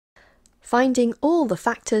Finding all the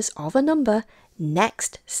factors of a number,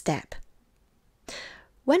 next step.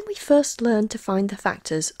 When we first learn to find the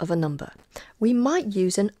factors of a number, we might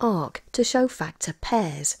use an arc to show factor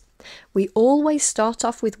pairs. We always start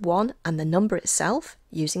off with 1 and the number itself,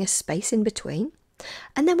 using a space in between,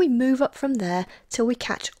 and then we move up from there till we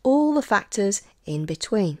catch all the factors in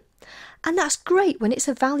between. And that's great when it's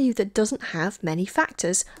a value that doesn't have many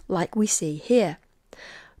factors like we see here.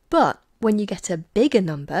 But when you get a bigger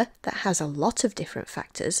number that has a lot of different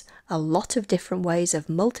factors, a lot of different ways of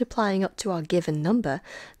multiplying up to our given number,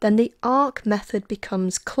 then the arc method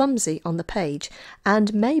becomes clumsy on the page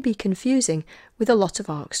and may be confusing with a lot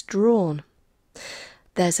of arcs drawn.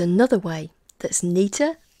 There's another way that's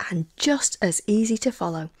neater and just as easy to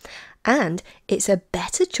follow, and it's a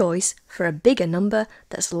better choice for a bigger number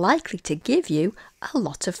that's likely to give you a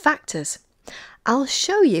lot of factors. I'll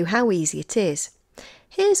show you how easy it is.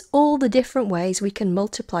 Here's all the different ways we can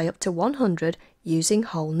multiply up to 100 using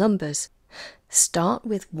whole numbers. Start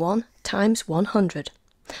with 1 times 100.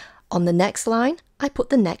 On the next line, I put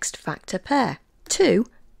the next factor pair, 2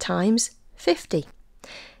 times 50.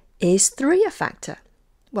 Is 3 a factor?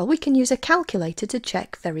 Well, we can use a calculator to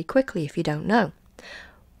check very quickly if you don't know.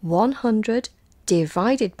 100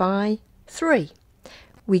 divided by 3.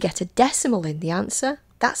 We get a decimal in the answer.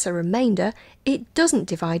 That's a remainder. It doesn't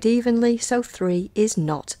divide evenly, so 3 is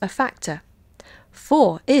not a factor.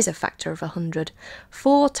 4 is a factor of 100.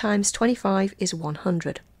 4 times 25 is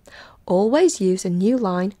 100. Always use a new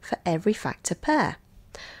line for every factor pair.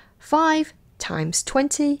 5 times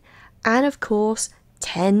 20, and of course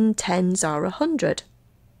 10 tens are 100.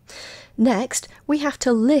 Next, we have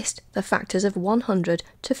to list the factors of 100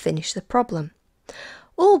 to finish the problem.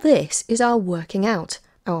 All this is our working out,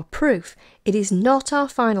 our proof. It is not our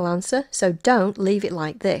final answer, so don't leave it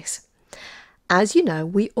like this. As you know,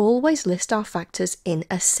 we always list our factors in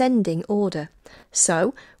ascending order.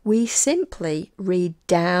 So we simply read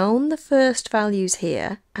down the first values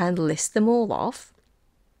here and list them all off.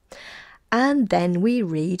 And then we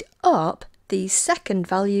read up these second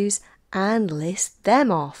values and list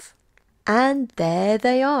them off. And there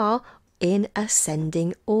they are in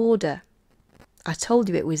ascending order. I told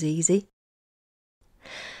you it was easy.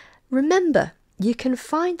 Remember, you can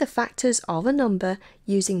find the factors of a number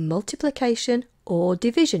using multiplication or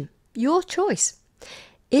division, your choice.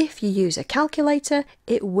 If you use a calculator,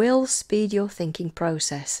 it will speed your thinking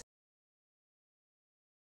process.